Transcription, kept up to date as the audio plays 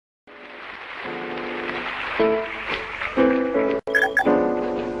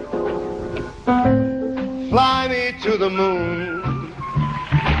to the moon.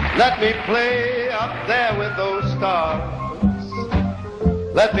 Let me play up there with those stars.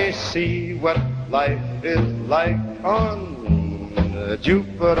 Let me see what life is like on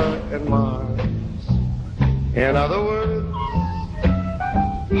Jupiter and Mars. In other words,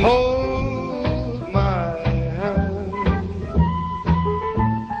 hold my hand.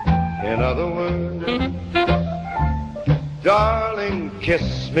 In other words, darling,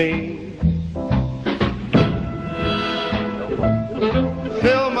 kiss me.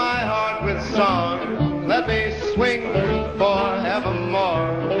 Fill my heart with song. Let me swing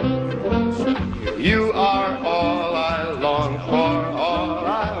forevermore. You are all I long for, all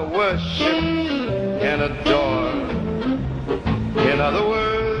I worship and adore. In other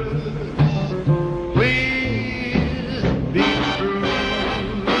words, please be true.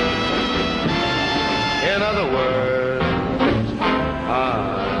 In other words, I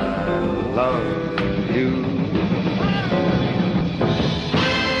love you.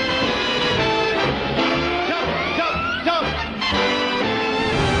 Jump, jump, jump!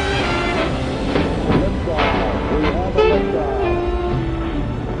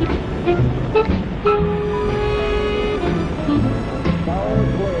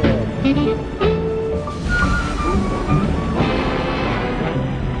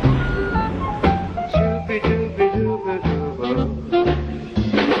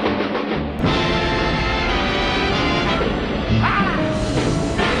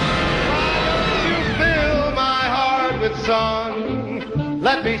 Song,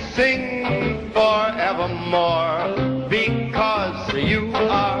 let me sing forevermore, because you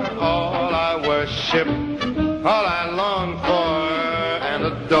are all I worship, all I love.